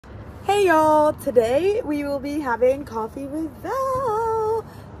Hey y'all, today we will be having coffee with Val.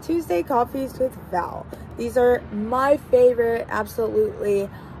 Tuesday coffees with Val. These are my favorite, absolutely.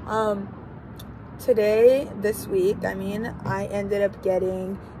 This week, I ended up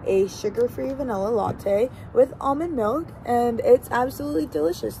getting a sugar-free vanilla latte with almond milk, and it's absolutely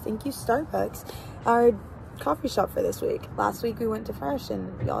delicious. Thank you, Starbucks, our coffee shop, for this week. Last week we went to Fresh,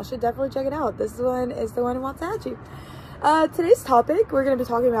 and y'all should definitely check it out. This one is the one in Watsachi. Today's topic, we're going to be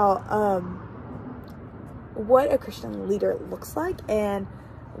talking about what a Christian leader looks like and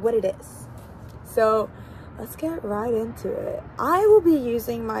what it is. So let's get right into it. I will be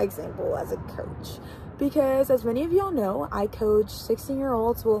using my example as a coach because, as many of y'all know, I coach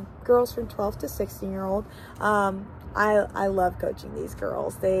 16-year-olds, well, girls from 12 to 16-year-old. I love coaching these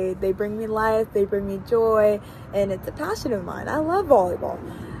girls. They bring me life, they bring me joy, and it's a passion of mine. I love volleyball.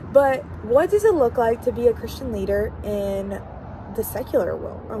 But what does it look like to be a Christian leader in the secular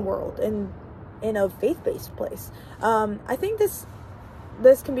world, in a faith-based place? I think this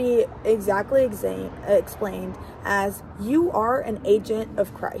can be exactly explained as you are an agent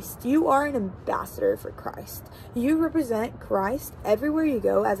of Christ. You are an ambassador for Christ. You represent Christ everywhere you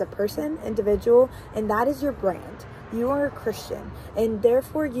go as a person, individual, and that is your brand. You are a Christian, and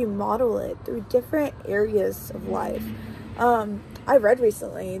therefore you model it through different areas of life. I read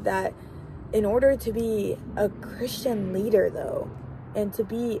recently that in order to be a Christian leader, though, and to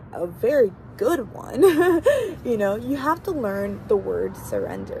be a very good one, you have to learn the word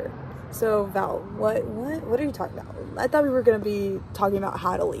surrender. So, Val, what are you talking about? I thought we were going to be talking about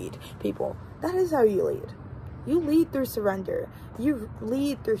how to lead people. That is how you lead. You lead through surrender. You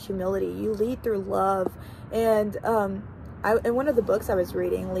lead through humility. You lead through love. And in one of the books I was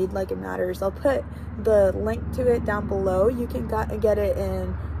reading, Lead Like It Matters, I'll put the link to it down below. You can get it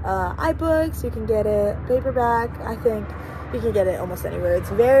in iBooks. You can get it paperback. I think you can get it almost anywhere. It's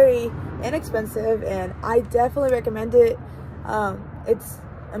very inexpensive, and I definitely recommend it. It's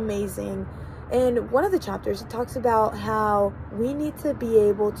amazing. And one of the chapters, it talks about how we need to be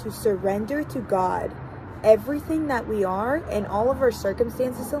able to surrender to God everything that we are and all of our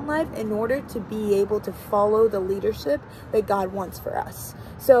circumstances in life in order to be able to follow the leadership that God wants for us.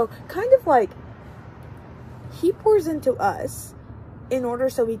 So kind of like he pours into us in order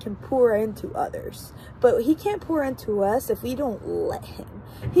so we can pour into others. But he can't pour into us if we don't let him.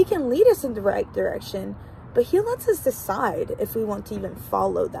 He can lead us in the right direction, but he lets us decide if we want to even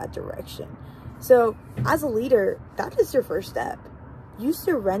follow that direction. So as a leader, that is your first step. You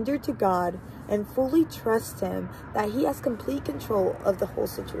surrender to God and fully trust him that he has complete control of the whole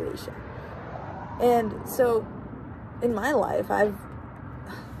situation. And so in my life, if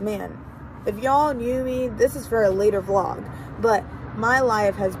y'all knew me, this is for a later vlog, but my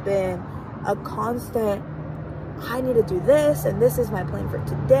life has been a constant, I need to do this, and this is my plan for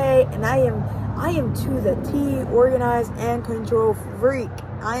today, and I am to the T, organized and control freak.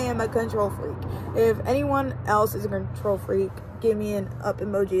 I am a control freak. If anyone else is a control freak, give me an up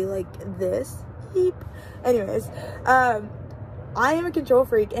emoji like this. Beep. Anyways, I am a control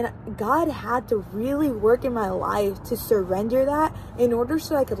freak, and God had to really work in my life to surrender that in order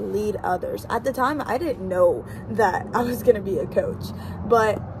so I could lead others. At the time, I didn't know that I was going to be a coach,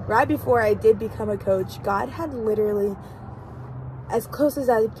 but right before I did become a coach, God had literally, as close as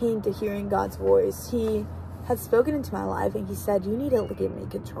I came to hearing God's voice, he had spoken into my life, and he said, you need to give me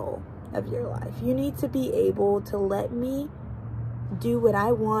control of your life. You need to be able to let me do what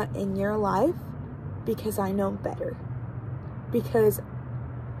I want in your life because I know better. Because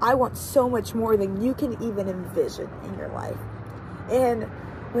I want so much more than you can even envision in your life. And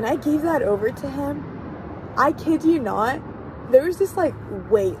when I gave that over to him, I kid you not, there was this like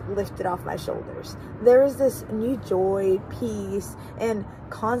weight lifted off my shoulders. There was this new joy, peace, and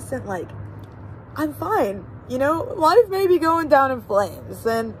constant like, I'm fine. Life may be going down in flames,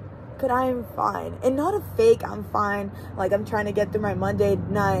 but I am fine. And not a fake I'm fine, like I'm trying to get through my Monday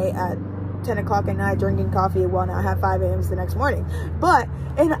night at 10 o'clock at night drinking coffee while I have 5 a.m. the next morning.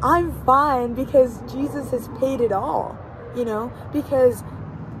 And I'm fine because Jesus has paid it all, because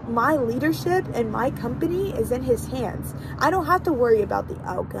my leadership and my company is in his hands. I don't have to worry about the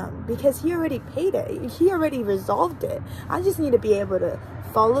outcome because he already paid it. He already resolved it. I just need to be able to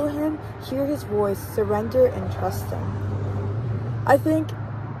follow him, hear his voice, surrender, and trust him. I think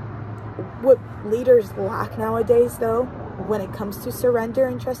what leaders lack nowadays, though, when it comes to surrender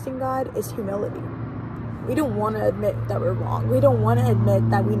and trusting God, is humility. We don't want to admit that we're wrong. We don't want to admit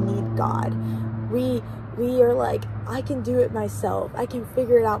that we need God. We are like, I can do it myself. I can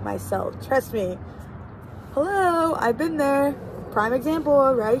figure it out myself. Trust me. Hello, I've been there. Prime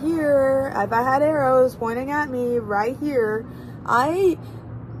example right here. If I had arrows pointing at me right here,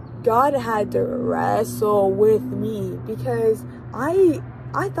 God had to wrestle with me because I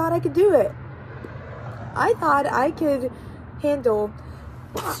thought I could do it. I thought I could handle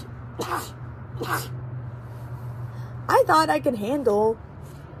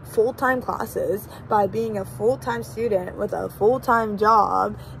full-time classes by being a full-time student with a full-time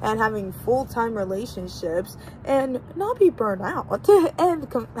job and having full-time relationships and not be burned out and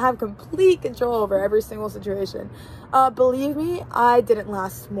have complete control over every single situation. Believe me, I didn't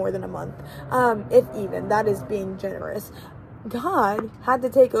last more than a month, if even. That is being generous. God had to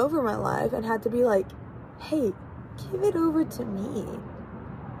take over my life and had to be like, hey, give it over to me.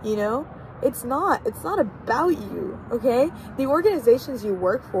 You know? It's not about you, okay? The organizations you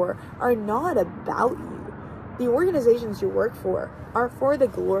work for are not about you. The organizations you work for are for the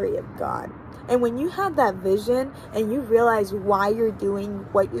glory of God. And when you have that vision and you realize why you're doing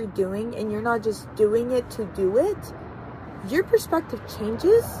what you're doing and you're not just doing it to do it, your perspective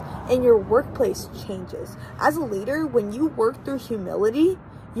changes and your workplace changes. As a leader, when you work through humility,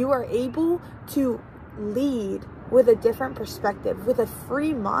 you are able to lead with a different perspective, with a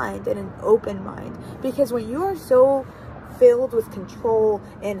free mind and an open mind. Because when you are so filled with control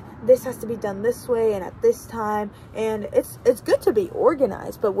and this has to be done this way and at this time, and it's good to be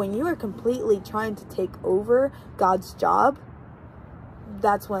organized, but when you are completely trying to take over God's job,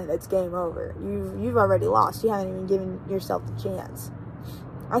 that's when it's game over. You've already lost. You haven't even given yourself the chance.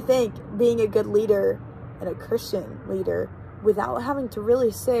 I think being a good leader and a Christian leader without having to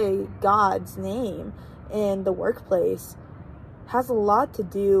really say God's name in the workplace has a lot to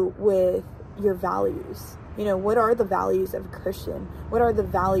do with your values. You know, what are the values of a Christian? What are the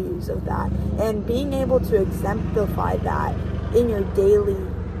values of that? And being able to exemplify that in your daily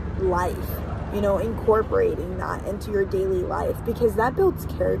life, you know, incorporating that into your daily life, because that builds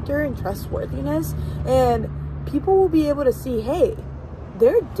character and trustworthiness, and people will be able to see, hey,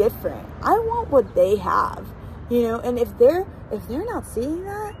 they're different. I want what they have. You know, and if they're not seeing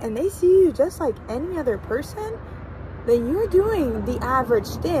that and they see you just like any other person, then you're doing the average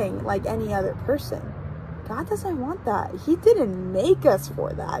thing like any other person. God doesn't want that. He didn't make us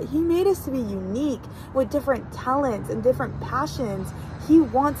for that. He made us to be unique with different talents and different passions. He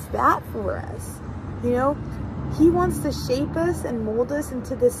wants that for us. You know, He wants to shape us and mold us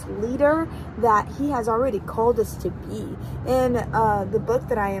into this leader that He has already called us to be. In the book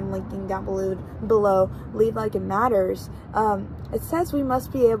that I am linking down below, Lead Like It Matters, it says we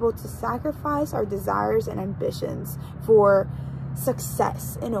must be able to sacrifice our desires and ambitions for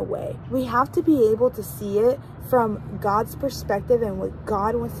success in a way. We have to be able to see it from God's perspective and what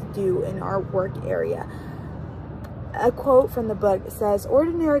God wants to do in our work area. A quote from the book says,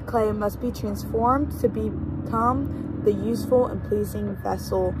 "Ordinary clay must be transformed to become the useful and pleasing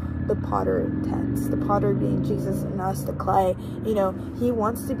vessel the potter intends." The potter being Jesus and us, the clay. You know, He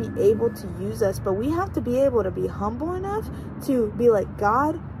wants to be able to use us, but we have to be able to be humble enough to be like,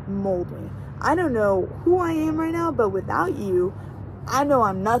 God, mold me. I don't know who I am right now, but without you, I know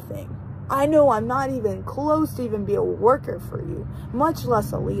I'm nothing. I know I'm not even close to even be a worker for you, much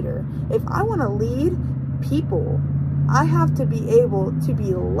less a leader. If I want to lead people, I have to be able to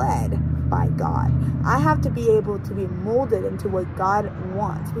be led by God. I have to be able to be molded into what God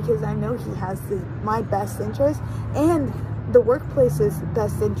wants, because I know He has my best interest and the workplace's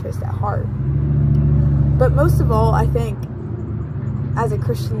best interest at heart. But most of all, I think as a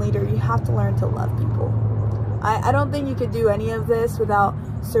Christian leader, you have to learn to love people. I don't think you could do any of this without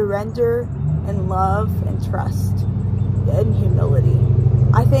surrender and love and trust and humility.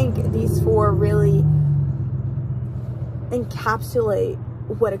 I think these four really encapsulate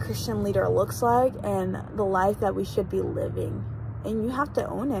what a Christian leader looks like and the life that we should be living. And you have to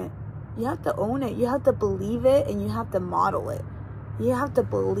own it. You have to own it. You have to believe it, and you have to model it. You have to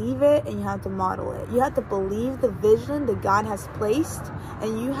believe it, and you have to model it. You have to believe the vision that God has placed,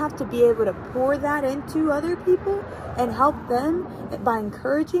 and you have to be able to pour that into other people and help them by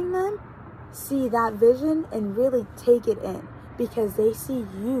encouraging them see that vision and really take it in, because they see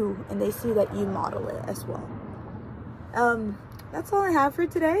you and they see that you model it as well. That's all I have for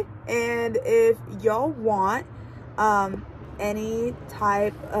today. And if y'all want any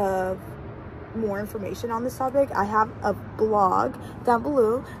type of more information on this topic, I have a blog down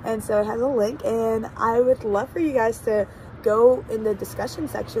below, and so it has a link, and I would love for you guys to go in the discussion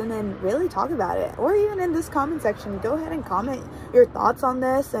section and really talk about it, or even in this comment section. Go ahead and comment your thoughts on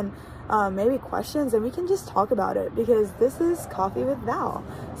this and maybe questions, and we can just talk about it, because this is Coffee with Val.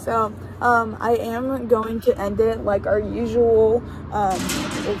 So I am going to end it like our usual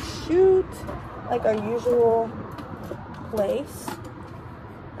like our usual place.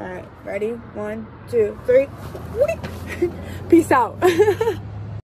 All right, ready? 1, 2, 3. Peace out.